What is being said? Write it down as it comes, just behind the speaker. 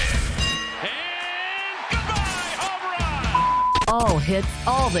all hits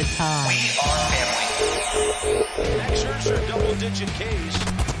all the time. We are family. Max Scherzer, double-digit Ks.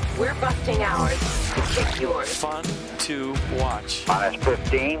 We're busting ours to kick yours. Fun to watch. Minus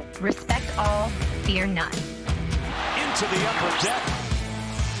 15. Respect all, fear none. Into the upper deck.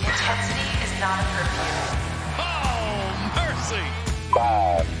 Intensity is not a perfume. Oh, mercy.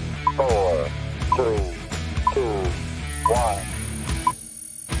 5, 4, 3, 2, 1.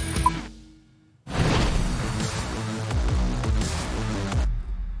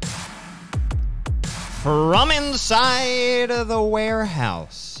 From inside of the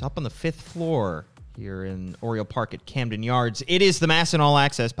warehouse, up on the 5th floor here in Oriole Park at Camden Yards, it is the Mass and All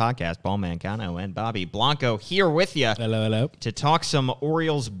Access podcast. Paul Mancano and Bobby Blanco here with you. Hello. To talk some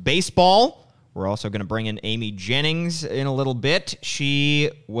Orioles baseball. We're also going to bring in Amy Jennings in a little bit.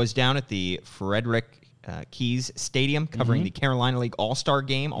 She was down at the Frederick Keys Stadium covering the Carolina League All-Star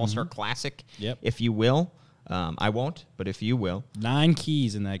Game, All-Star Classic, if you will. I won't, but if you will. 9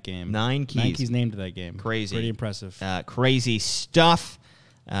 keys in that game. 9 keys. 9 keys named to that game. Crazy. Pretty impressive. Crazy stuff.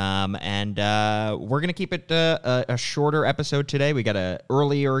 And we're going to keep it a shorter episode today. We got an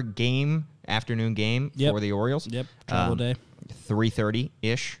earlier game, afternoon game for the Orioles. Yep, travel day.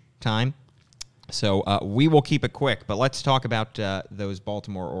 3:30-ish time. So we will keep it quick, but let's talk about those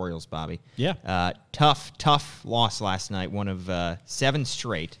Baltimore Orioles, Bobby. Yeah. Tough loss last night, one of 7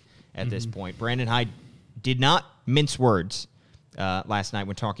 straight at this point. Brandon Hyde did not mince words last night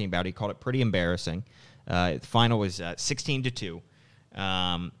when talking about it. He called it pretty embarrassing. The final was 16-2.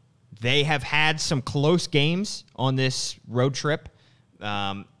 They have had some close games on this road trip,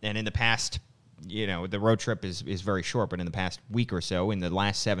 and in the past, the road trip is very short, but in the past week or so, in the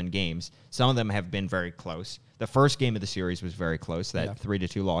last 7 games, some of them have been very close. The first game of the series was very close, that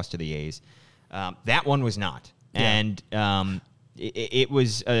 3-2 loss to the A's. That one was not. Yeah. And it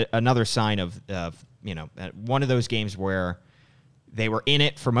was another sign of one of those games where they were in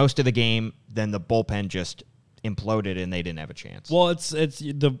it for most of the game, then the bullpen just imploded and they didn't have a chance. Well, it's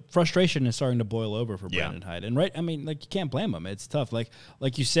the frustration is starting to boil over for Brandon Hyde, and you can't blame him. It's tough, like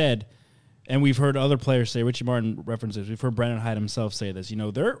you said, and we've heard other players say. Richie Martin references. We've heard Brandon Hyde himself say this.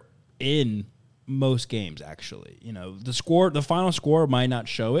 They're in most games actually. The final score might not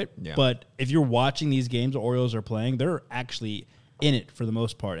show it, but if you're watching these games the Orioles are playing, they're actually in it for the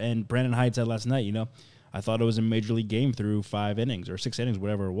most part. And Brandon Hyde said last night, I thought it was a major league game through 5 innings or 6 innings,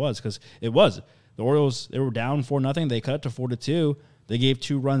 whatever it was, because it was. The Orioles, they were down 4-0. They cut it to 4-2. They gave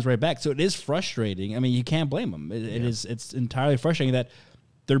 2 runs right back. So it is frustrating. I mean, you can't blame them. It's entirely frustrating that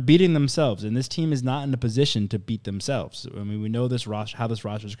they're beating themselves, and this team is not in a position to beat themselves. I mean, we know this roster, how this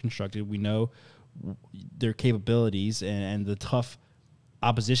roster is constructed. We know their capabilities and the tough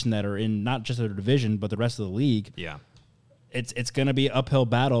opposition that are in not just their division, but the rest of the league. Yeah. It's going to be an uphill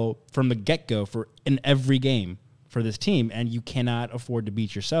battle from the get-go in every game for this team, and you cannot afford to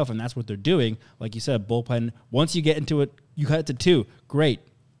beat yourself, and that's what they're doing. Like you said, bullpen, once you get into it, you cut it to 2. Great.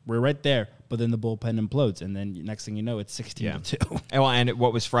 We're right there. But then the bullpen implodes, and then next thing you know, it's 16-2. And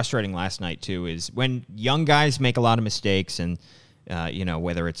what was frustrating last night, too, is when young guys make a lot of mistakes and,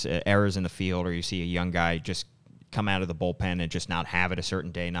 whether it's errors in the field or you see a young guy just come out of the bullpen and just not have it a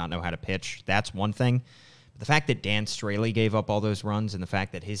certain day, not know how to pitch, that's one thing. The fact that Dan Straley gave up all those runs and the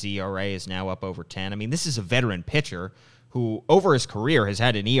fact that his ERA is now up over 10. I mean, this is a veteran pitcher who, over his career, has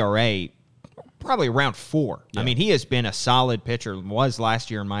had an ERA probably around 4. Yeah. I mean, he has been a solid pitcher, was last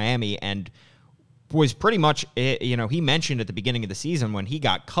year in Miami, and was pretty much, he mentioned at the beginning of the season when he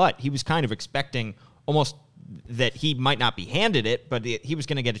got cut, he was kind of expecting almost that he might not be handed it, but he was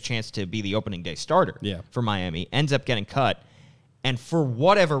going to get a chance to be the opening day starter for Miami. Ends up getting cut. And for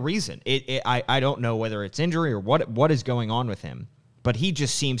whatever reason, I don't know whether it's injury or what is going on with him, but he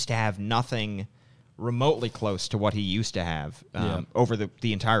just seems to have nothing remotely close to what he used to have over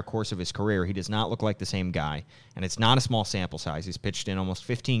the entire course of his career. He does not look like the same guy, and it's not a small sample size. He's pitched in almost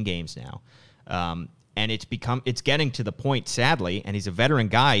 15 games now, and it's getting to the point, sadly, and he's a veteran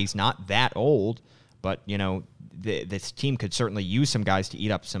guy. He's not that old, but this team could certainly use some guys to eat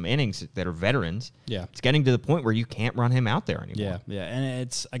up some innings that are veterans. Yeah. It's getting to the point where you can't run him out there anymore. Yeah. And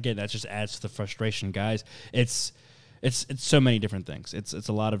it's, again, that just adds to the frustration, guys. It's so many different things. It's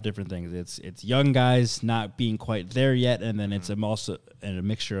a lot of different things. It's young guys not being quite there yet, and then it's also a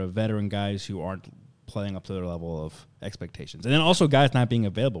mixture of veteran guys who aren't playing up to their level of expectations. And then also guys not being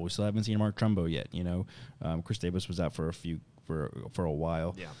available. We still haven't seen Mark Trumbo yet. Chris Davis was out for a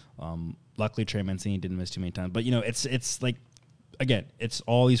while. Yeah. Luckily, Trey Mancini didn't miss too many times. But, it's like, again, it's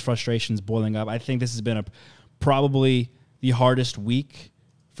all these frustrations boiling up. I think this has been probably the hardest week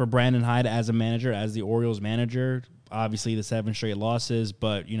for Brandon Hyde as a manager, as the Orioles manager. Obviously, the 7 straight losses.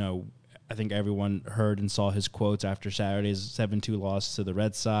 But, I think everyone heard and saw his quotes after Saturday's 7-2 loss to the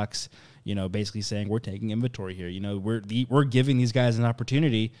Red Sox, basically saying we're taking inventory here. We're giving these guys an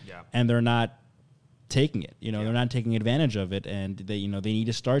opportunity, and they're not taking it. They're not taking advantage of it, and they need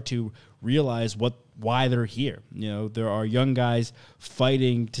to start to realize why they're here. There are young guys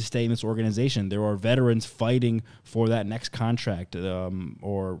fighting to stay in this organization. There are veterans fighting for that next contract,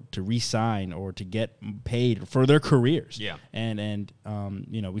 or to re-sign, or to get paid for their careers. Yeah. And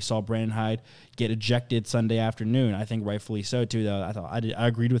we saw Brandon Hyde get ejected Sunday afternoon. I think rightfully so too. Though I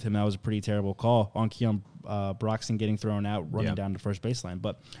agreed with him. That was a pretty terrible call on Keon Broxton getting thrown out, running down the first baseline.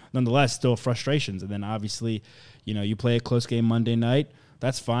 But nonetheless, still frustrations. And then obviously, you play a close game Monday night.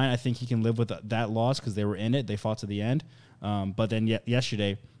 That's fine. I think he can live with that loss because they were in it. They fought to the end. But then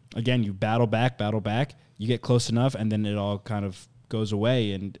yesterday, again, you battle back. You get close enough, and then it all kind of goes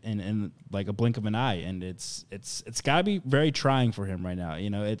away and like a blink of an eye. And it's got to be very trying for him right now.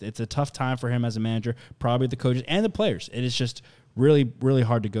 It's a tough time for him as a manager, probably the coaches and the players. It is just really, really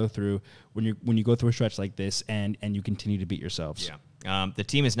hard to go through when you go through a stretch like this and you continue to beat yourselves. Yeah. The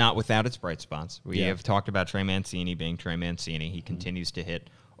team is not without its bright spots. We have talked about Trey Mancini being Trey Mancini. He continues to hit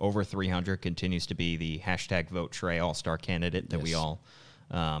over 300, continues to be the hashtag Vote Trey All-Star candidate that we all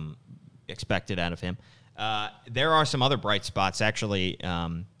expected out of him. There are some other bright spots. Actually,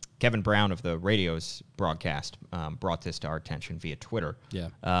 Kevin Brown of the radio's broadcast brought this to our attention via Twitter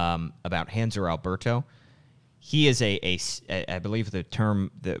about Hanser Alberto. He is I believe the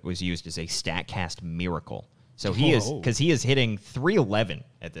term that was used is a StatCast miracle. So he is hitting 311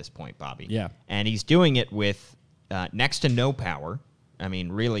 at this point, Bobby. Yeah. And he's doing it with next to no power. I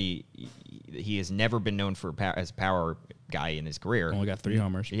mean, really, he has never been known for as a power guy in his career. Only got 3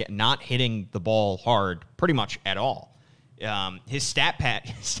 homers. Yeah, not hitting the ball hard pretty much at all. His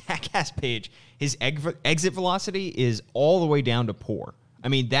StatCast page, his exit velocity is all the way down to poor. I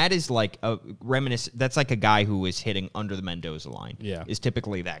mean, that is like that's like a guy who is hitting under the Mendoza line. Yeah. Is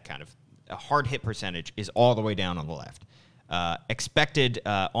typically that kind of. A hard hit percentage is all the way down on the left. Expected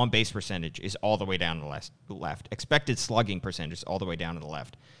on base percentage is all the way down on the left. Expected slugging percentage is all the way down on the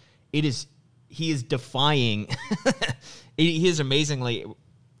left. He is defying. He is amazingly.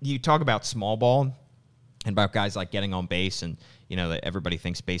 You talk about small ball and about guys like getting on base, and that everybody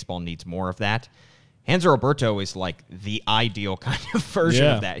thinks baseball needs more of that. Hanser Alberto is like the ideal kind of version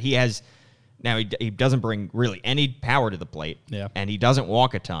of that. He has now he doesn't bring really any power to the plate, and he doesn't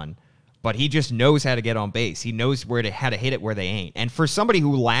walk a ton. But he just knows how to get on base. He knows how to hit it where they ain't. And for somebody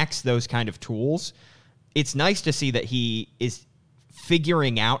who lacks those kind of tools, it's nice to see that he is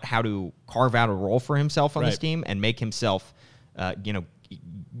figuring out how to carve out a role for himself on this team and make himself,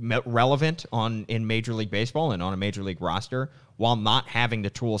 relevant in Major League Baseball and on a Major League roster while not having the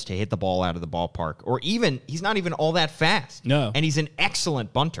tools to hit the ball out of the ballpark. Or even, he's not even all that fast. No. And he's an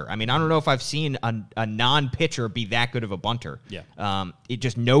excellent bunter. I mean, I don't know if I've seen a non-pitcher be that good of a bunter. Yeah. It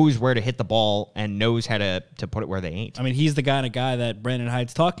just knows where to hit the ball and knows how to put it where they ain't. I mean, he's the kind of guy that Brandon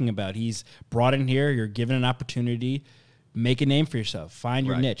Hyde's talking about. He's brought in here. You're given an opportunity. Make a name for yourself. Find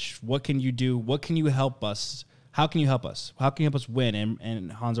your niche. What can you do? What can you help us? How can you help us? How can you help us win?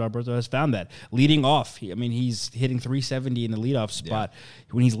 And Hanser Alberto has found that. Leading off, he's hitting 370 in the leadoff spot.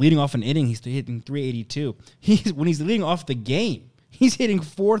 Yeah. When he's leading off an inning, he's hitting 382. When he's leading off the game, he's hitting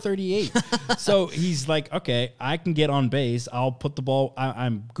 438. So he's like, okay, I can get on base. I'll put the ball.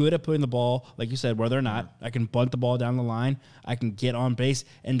 I'm good at putting the ball, like you said, whether or not. I can bunt the ball down the line. I can get on base.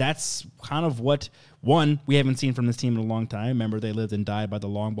 And that's kind of what, one, we haven't seen from this team in a long time. Remember, they lived and died by the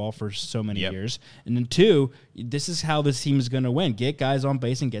long ball for so many years. And then two, this is how this team is going to win. Get guys on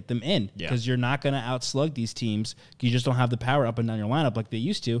base and get them in. Because you're not going to outslug these teams. You just don't have the power up and down your lineup like they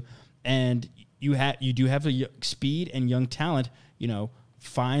used to. And you do have the speed and young talent.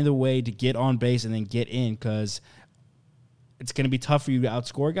 Find a way to get on base and then get in, because it's going to be tough for you to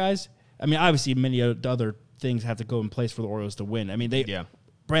outscore guys. I mean, obviously, many other things have to go in place for the Orioles to win. I mean,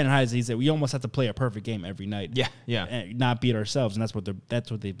 Brandon Hyde, he said, we almost have to play a perfect game every night. And not beat ourselves, and that's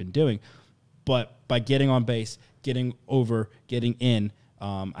what they've been doing. But by getting on base, getting over, getting in,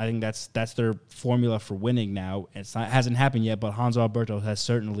 I think that's their formula for winning now. It hasn't happened yet, but Hanser Alberto has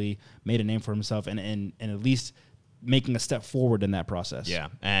certainly made a name for himself, and at least making a step forward in that process. Yeah,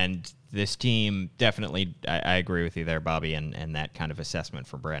 and this team definitely, I agree with you there, Bobby, and that kind of assessment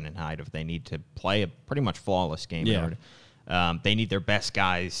for Brandon Hyde, if they need to play a pretty much flawless game in order. They need their best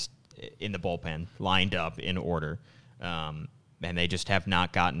guys in the bullpen lined up in order, and they just have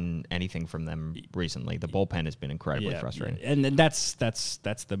not gotten anything from them recently. The bullpen has been incredibly frustrating. And that's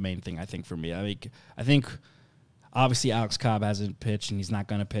the main thing, I think, for me. I think obviously Alex Cobb hasn't pitched, and he's not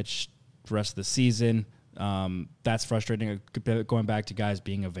going to pitch the rest of the season. That's frustrating. Going back to guys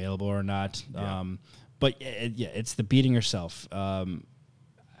being available or not. But it's the beating yourself.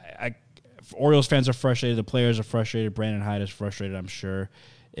 Orioles fans are frustrated. The players are frustrated. Brandon Hyde is frustrated, I'm sure.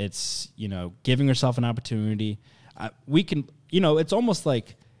 It's, giving yourself an opportunity. We can, it's almost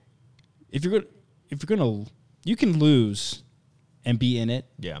like if you're going to, you can lose and be in it.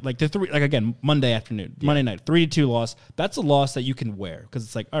 Yeah. Like again, Monday night, 3-2 loss. That's a loss that you can wear because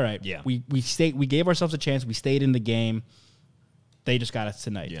it's like, all right, we gave ourselves a chance. We stayed in the game. They just got us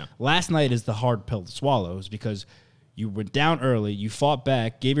tonight. Yeah. Last night is the hard pill to swallow is because you went down early, you fought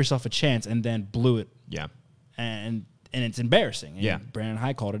back, gave yourself a chance, and then blew it. Yeah. And it's embarrassing. And Brandon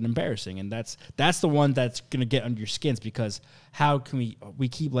Hyde called it embarrassing. And that's the one that's going to get under your skins because how can we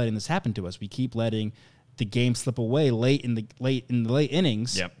keep letting this happen to us? We keep letting the game slip away late in the late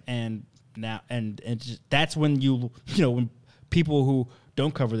innings. Yep. And now and that's when when people who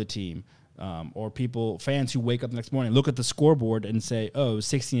don't cover the team or fans who wake up the next morning, look at the scoreboard and say, oh,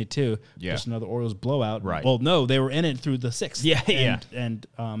 16-2, just another Orioles blowout. Right. Well, no, they were in it through the 6th. Yeah,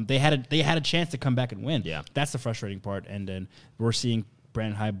 And they had a chance to come back and win. Yeah. That's the frustrating part. And then we're seeing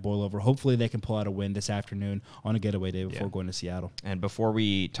Brandon Hyde boil over. Hopefully they can pull out a win this afternoon on a getaway day before going to Seattle. And before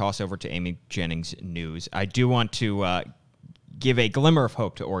we toss over to Amy Jennings news, I do want to give a glimmer of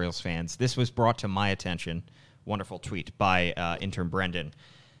hope to Orioles fans. This was brought to my attention. Wonderful tweet by intern Brendan.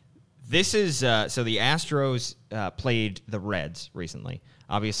 This is so the Astros played the Reds recently.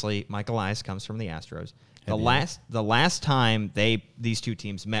 Obviously, Michael Elias comes from the Astros. The last time these two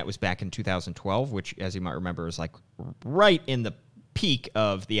teams met was back in 2012, which, as you might remember, is like right in the peak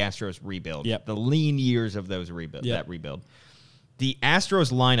of the Astros rebuild. Yep. The lean years of those that rebuild. The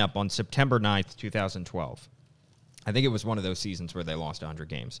Astros lineup on September 9th, 2012. I think it was one of those seasons where they lost 100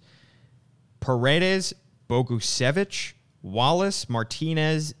 games. Paredes, Bogusevich, Wallace,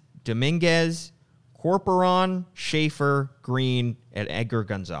 Martinez, Dominguez, Corporon, Schaefer, Green, and Edgar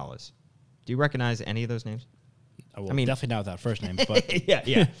Gonzalez. Do you recognize any of those names? I mean, definitely not without first names, but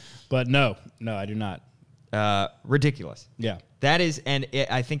yeah. But no, I do not. Ridiculous. Yeah. That is, and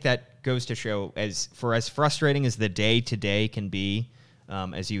I think that goes to show as frustrating as the day-to-day can be,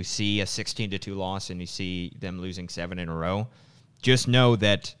 as you see a 16-2 loss and you see them losing 7 in a row, just know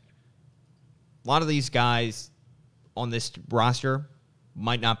that a lot of these guys on this roster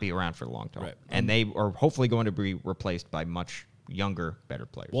might not be around for a long time. Right. And they are hopefully going to be replaced by much younger, better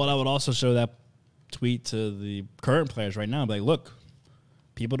players. Well, I would also show that tweet to the current players right now. Like, look,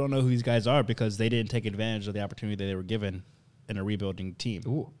 people don't know who these guys are because they didn't take advantage of the opportunity that they were given in a rebuilding team.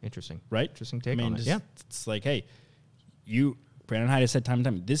 Ooh, interesting. Right? Interesting take on it. It's like, hey, Brandon Hyde has said time and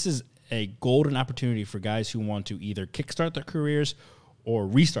time, this is a golden opportunity for guys who want to either kickstart their careers or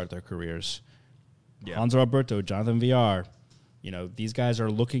restart their careers. Yeah. Hanser Alberto, Jonathan Villar, these guys are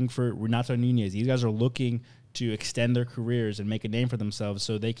looking for Renato Nunez. These guys are looking to extend their careers and make a name for themselves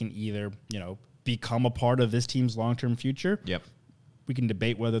so they can either, become a part of this team's long-term future. Yep. We can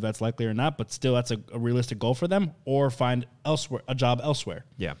debate whether that's likely or not, but still that's a realistic goal for them, or find a job elsewhere.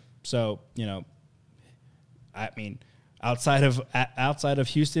 Yeah. So, I mean, outside of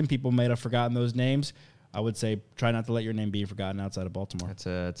Houston, people may have forgotten those names. I would say try not to let your name be forgotten outside of Baltimore.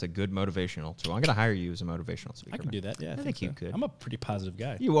 That's a good motivational tool. I'm going to hire you as a motivational speaker. I can do that. Yeah, I think you could. I'm a pretty positive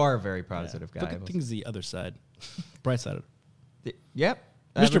guy. You are a very positive guy. Look at things the other side. Bright side. Yep.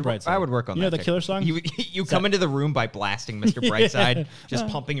 Mr. Brightside. I would work on that. You know the Killer song? You come into the room by blasting Mr. Brightside, just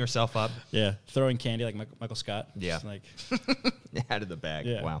pumping yourself up. Yeah, throwing candy like Michael Scott. Yeah. Just like out of the bag.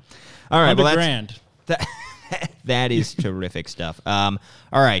 Yeah. Wow. All right. Well, $100,000. That is terrific stuff. All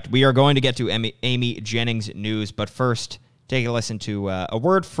right. We are going to get to Amy Jennings news, but first, take a listen to a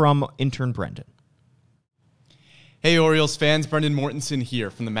word from intern Brendan. Hey, Orioles fans, Brendan Mortensen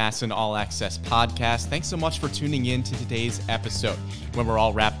here from the MASN All Access podcast. Thanks so much for tuning in to today's episode. When we're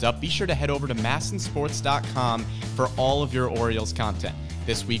all wrapped up, be sure to head over to masnsports.com for all of your Orioles content.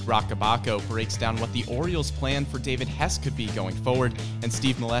 This week, Rock Kabako breaks down what the Orioles' plan for David Hess could be going forward, and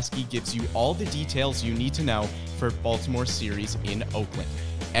Steve Molesky gives you all the details you need to know for Baltimore series in Oakland.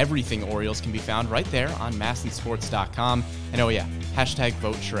 Everything Orioles can be found right there on masnsports.com. And oh yeah, hashtag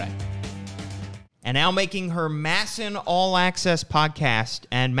vote Shrek. And now making her MASN All Access podcast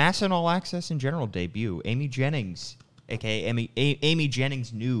and MASN All Access in general debut, Amy Jennings, a.k.a. Amy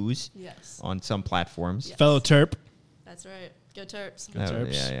Jennings News on some platforms. Yes. Fellow Terp. That's right. Go Terps.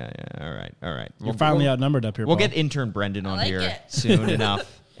 Terps. Yeah. All right. You're finally outnumbered up here, We'll Paul. get intern Brendan on here soon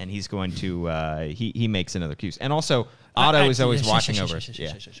enough, and he's going to, he makes another cue. And also, Otto is always watching over us. You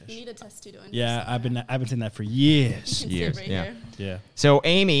need a test to do it. Yeah, I've been saying that for years. Yeah. So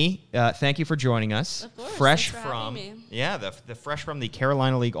Amy, thank you for joining us. Of course. Fresh Thanks for from having me. the fresh from the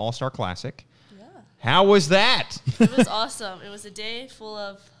Carolina League All-Star Classic. Yeah. How was that? It was awesome. It was a day full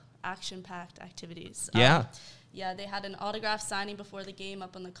of action-packed activities. Yeah. Yeah, they had an autograph signing before the game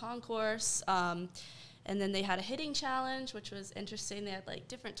up on the concourse. And then they had a hitting challenge, which was interesting. They had like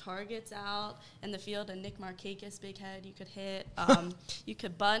different targets out in the field, and Nick Markakis, big head, you could hit. You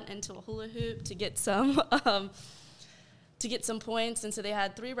could bunt into a hula hoop to get some points. And so they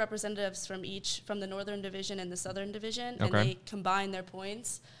had 3 representatives from the Northern Division and the Southern Division, and they combined their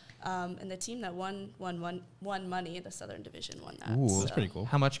points. And the team that won money, the Southern Division won that. Ooh, so That's pretty cool.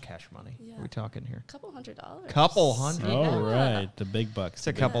 How much cash money Yeah. are we talking here? $200. Couple hundred. Oh, Yeah. right. The big bucks. It's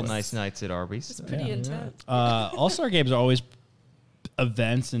a couple nice nights at Arby's. It's pretty intense. All-Star games are always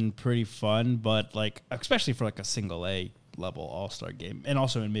events and pretty fun, but like especially for like a single A level All-Star game, and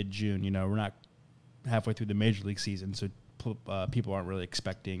also in mid-June, we're not halfway through the Major League season, so people aren't really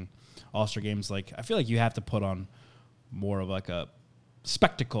expecting All-Star games. Like I feel like you have to put on more of like a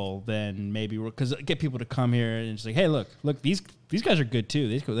spectacle than maybe because get people to come here and it's like, hey, look, these guys are good too.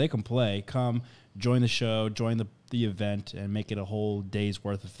 They can play. Come join the show, join the event, and make it a whole day's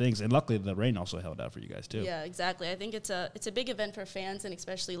worth of things. And luckily, the rain also held out for you guys too. Yeah, exactly. I think it's a big event for fans, and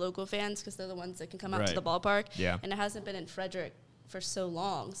especially local fans, because they're the ones that can come out to Right. the ballpark. Yeah. And it hasn't been in Frederick for so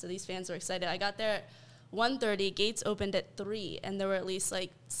long, so these fans were excited. I got there at 1:30. Gates opened at 3, and there were at least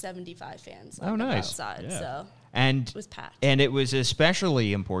like 75 fans lined up nice. outside. Yeah. So And it was packed. And it was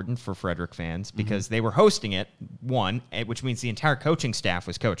especially important for Frederick fans because they were hosting it, which means the entire coaching staff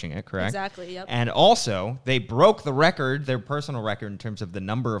was coaching it, correct? Exactly, yep. And also, they broke the record, their personal record in terms of the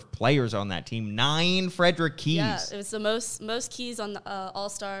number of players on that team, 9 Frederick Keys. Yeah, it was the most keys on the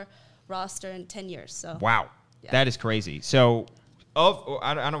All-Star roster in 10 years. So Wow. Yeah. That is crazy. So,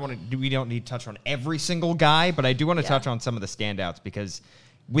 I don't want to. We don't need to touch on every single guy, but I do want to touch on some of the standouts because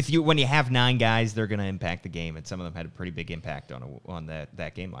when you have 9 guys, they're going to impact the game, and some of them had a pretty big impact on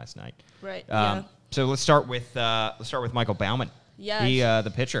that game last night. Right. So let's start with Michael Baumann. Yeah.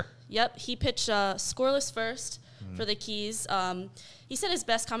 The pitcher. Yep, he pitched scoreless first for the Keys. He said his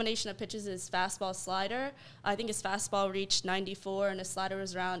best combination of pitches is fastball slider. I think his fastball reached 94 and his slider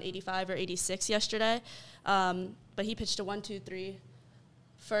was around 85 or 86 yesterday. But he pitched a 1-2-3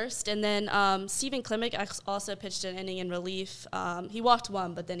 first, and then Stephen Klimek also pitched an inning in relief. He walked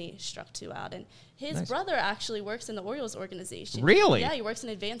 1, but then he struck 2 out. And his brother actually works in the Orioles organization. Really? Yeah, he works in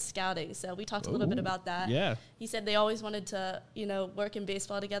advanced scouting. So we talked a little bit about that. Yeah. He said they always wanted to, work in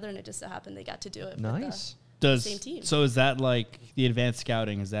baseball together, and it just so happened they got to do it. Nice. Same team. So is that like the advanced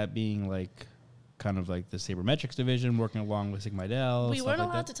scouting? Is that being like kind of like the sabermetrics division working along with Sigma Dell? We weren't like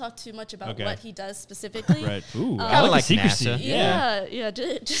allowed that? to talk too much about Okay. what he does specifically. Right. Ooh, Kinda I like like the secrecy. NASA. Yeah,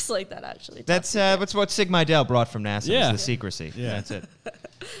 just like that actually. That's what Sig Mejdal brought from NASA. Yeah. Was the secrecy. Yeah. That's it.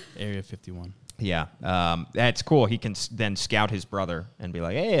 Area 51. Yeah, that's cool. He can then scout his brother and be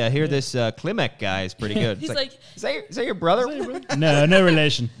like, "Hey, I hear this Klimek guy is pretty good." It's He's like, "Is that your brother?" No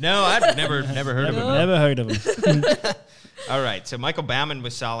relation. No, I've never heard of him. Never heard of him. All right, so Michael Baumann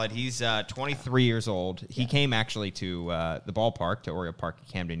was solid. He's 23 years old. He came actually to the ballpark, to Oriole Park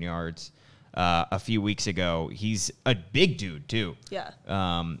at Camden Yards, a few weeks ago. He's a big dude, too. Yeah.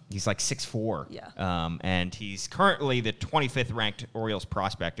 He's like 6'4". Yeah. And he's currently the 25th ranked Orioles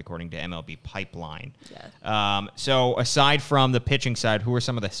prospect, according to MLB Pipeline. Yeah. So aside from the pitching side, who are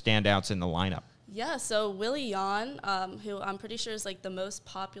some of the standouts in the lineup? Yeah, so Willie Yon, who I'm pretty sure is like the most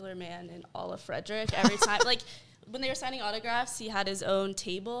popular man in all of Frederick. Every time, like when they were signing autographs, he had his own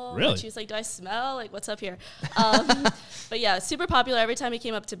table. Really? She was like, "Do I smell? Like, what's up here?" But yeah, super popular. Every time he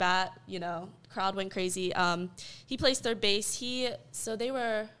came up to bat, crowd went crazy. He plays third base. So they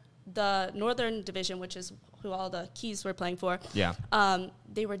were the Northern Division, which is who all the Keys were playing for. Yeah.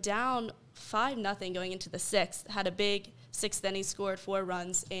 They were down 5-0 going into the 6th. Had a big 6th inning, scored 4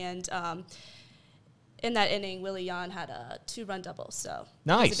 runs, and in that inning, Willie Yon had a 2-run double. So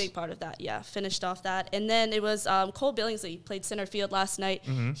Nice. It was a big part of that. Yeah, finished off that. And then it was Cole Billingsley played center field last night.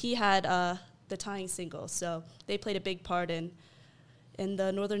 Mm-hmm. He had the tying single. So they played a big part in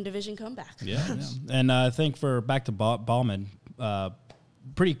the Northern Division comeback. Yeah. And I think back to Baumann,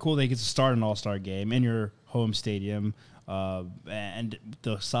 pretty cool that he gets to start an all-star game in your home stadium, and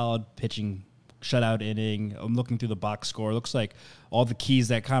the solid pitching shutout inning. I'm looking through the box score. Looks like all the Keys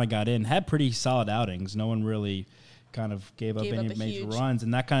that kind of got in had pretty solid outings. No one really kind of gave up any major huge runs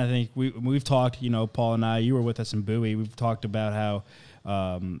and that kind of thing. We've talked, Paul and I, you were with us in Bowie. We've talked about how,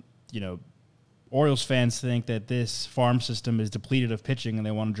 Orioles fans think that this farm system is depleted of pitching and they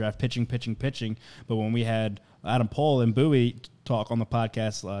want to draft pitching. But when we had Adam Pohl in Bowie talk on the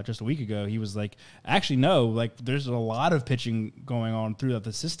podcast just a week ago, he was like, actually, no, like there's a lot of pitching going on throughout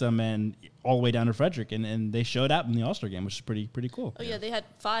the system and all the way down to Frederick. And they showed out in the All-Star game, which is pretty cool. Oh, yeah, they had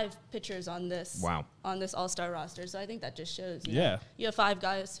 5 pitchers on this Wow. on this All-Star roster. So I think that just shows, you Yeah. know, you have 5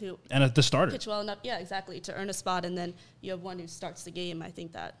 guys who And at the starter. pitch well enough, yeah, exactly, to earn a spot, and then you have one who starts the game. I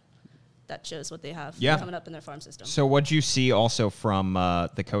think that shows what they have Yeah. coming up in their farm system. So what'd you see also from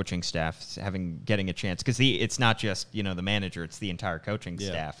the coaching staff getting a chance? Because it's not just, you know, the manager, it's the entire coaching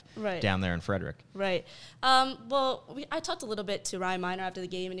staff Right. down there in Frederick. Right. Well, I talked a little bit to Ryan Miner after the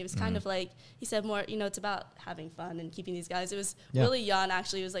game, and he was kind of like, he said more, you know, it's about having fun and keeping these guys. It was Willie Young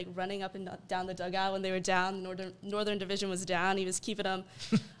actually was like running up and down the dugout when they were down. The Northern Division was down. He was keeping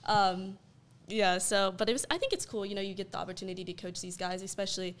them. Yeah, so, but I think it's cool, you know, you get the opportunity to coach these guys,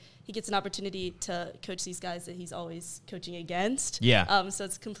 especially he gets an opportunity to coach these guys that he's always coaching against. Yeah. So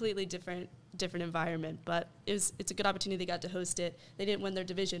it's completely different environment, but it's a good opportunity. They got to host it. They didn't win their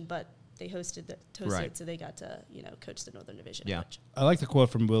division, but they hosted it, so they got to, you know, coach the Northern Division. Yeah. I like the quote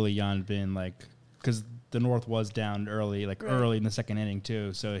from Willie Young being like, because the North was down early, early in the second inning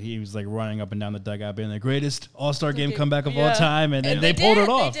too. So he was like running up and down the dugout, being the greatest All-Star game comeback of all time, and then they pulled it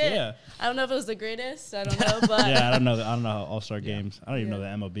off. Yeah, I don't know if it was the greatest. I don't know, but yeah, I don't know how All-Star games. I don't even know the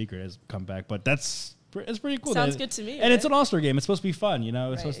MLB greatest comeback, but it's pretty cool. Sounds good to me. And right? it's an All-Star game. It's supposed to be fun, you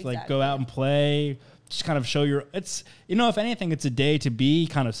know. It's supposed to like go out and play. Just kind of show it's, you know, if anything, it's a day to be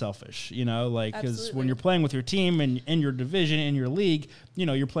kind of selfish, you know, like, because when you're playing with your team and in your division, in your league, you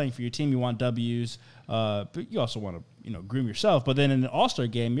know, you're playing for your team, you want W's, but you also want to, you know, groom yourself. But then in an All-Star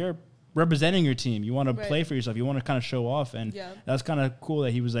game, you're representing your team. You want to play for yourself. You want to kind of show off. And that's kind of cool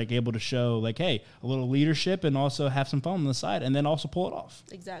that he was like able to show like, hey, a little leadership and also have some fun on the side and then also pull it off.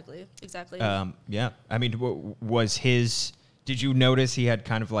 Exactly. Yeah. I mean, did you notice he had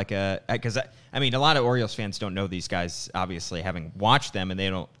kind of like because I mean, a lot of Orioles fans don't know these guys, obviously, having watched them, and they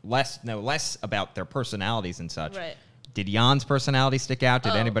know less about their personalities and such. Right. Did Jan's personality stick out?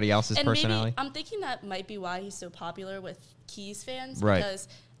 Did anybody else's and personality? Maybe, I'm thinking that might be why he's so popular with Keys fans. Right. Because,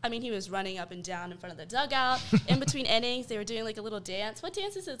 I mean, he was running up and down in front of the dugout. In between innings, they were doing like a little dance. What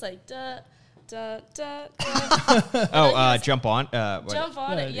dance is it? It's like, da, da, da, da. Jump on. Jump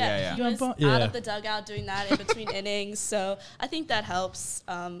on it, yeah. He was out of the dugout doing that in between innings. So I think that helps.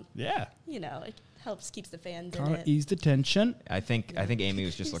 You know, it helps keeps the fans in it. Ease the tension. I think Amy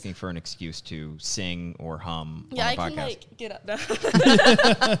was just looking for an excuse to sing or hum on the I podcast. can like get up. No.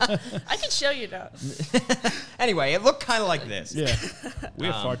 I can show you now. Anyway, it looked kind of like this. Yeah, we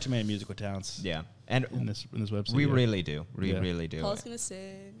have far too many musical talents. Yeah, and in this website, we really do. We really do. Paul's gonna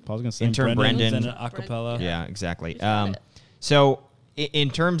sing. Intern Brendan and an acapella. Yeah, exactly. So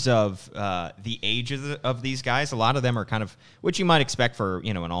in terms of the ages of these guys, a lot of them are kind of what you might expect for,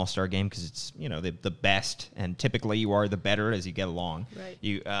 you know, an all-star game, because it's, you know, the best, and typically you are the better as you get along. Right.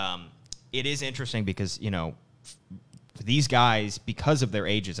 It is interesting because, you know, these guys, because of their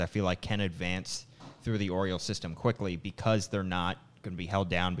ages, I feel like can advance through the Orioles system quickly because they're not going to be held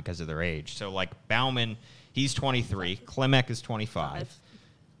down because of their age. So like Bauman, he's 23, Klimek is 25.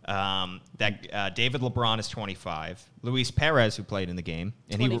 David LeBron is 25. Luis Perez, who played in the game,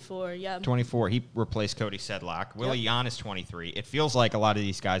 and 24, 24. He replaced Cody Sedlock. Willie Yan is 23. It feels like a lot of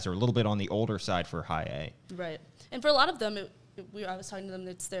these guys are a little bit on the older side for high A. Right, and for a lot of them, I was talking to them.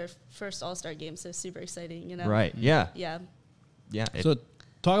 It's their first All-Star game, so super exciting. You know. Right. Yeah. Yeah. Yeah. So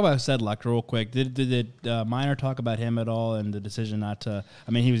talk about Sedlock real quick. Did Miner talk about him at all and the decision not to?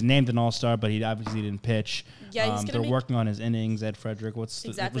 I mean, he was named an All-Star, but he obviously didn't pitch. Yeah, they're working on his innings at Frederick. What's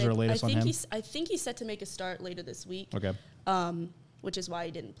the latest on him? I think he's set to make a start later this week. Okay. Which is why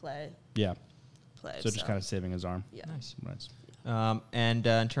he didn't play. Yeah. So just kind of saving his arm. Yeah. Nice. And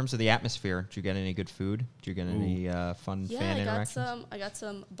in terms of the atmosphere, did you get any good food? Did you get any fun fan interactions? I got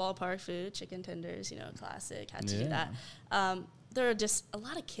some ballpark food, chicken tenders, you know, classic. Had to do that. There are just a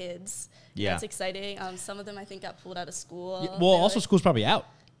lot of kids. Yeah. That's exciting. Some of them, I think, got pulled out of school. Yeah, well, also school's probably out.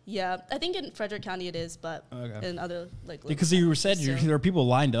 Yeah, I think in Frederick County it is, but in other like because you said there are people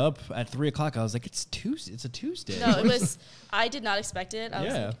lined up at 3:00. I was like, it's Tuesday. It's a Tuesday. No, it was. I did not expect it. I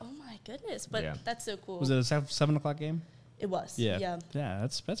was like, oh my goodness, but that's so cool. Was it a 7:00 game? It was. Yeah.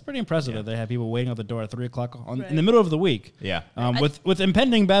 That's pretty impressive that they have people waiting at the door at 3:00 in the Right. middle of the week. Yeah. With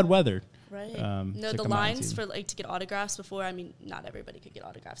impending bad weather. Right. To the come out and lines see for to get autographs before. I mean, not everybody could get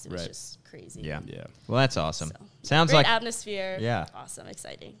autographs. It was just crazy. Yeah. Well, that's awesome. So, Sounds great like atmosphere. Yeah. Awesome.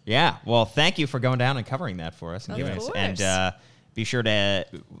 Exciting. Yeah. Well, thank you for going down and covering that for us and giving us. And be sure to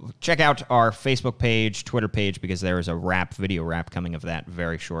check out our Facebook page, Twitter page, because there is a video wrap coming of that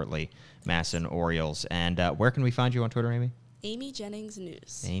very shortly. Masson Orioles. And where can we find you on Twitter, Amy? Amy Jennings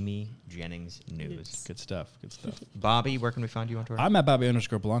News. Amy Jennings News. Good stuff. Good stuff. Bobby, where can we find you on Twitter? I'm at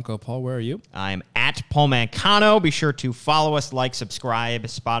Bobby_Blanco. Paul, where are you? I'm at Paul Mancano. Be sure to follow us, like, subscribe,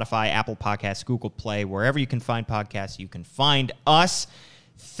 Spotify, Apple Podcasts, Google Play, wherever you can find podcasts, you can find us.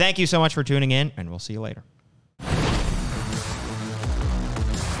 Thank you so much for tuning in, and we'll see you later.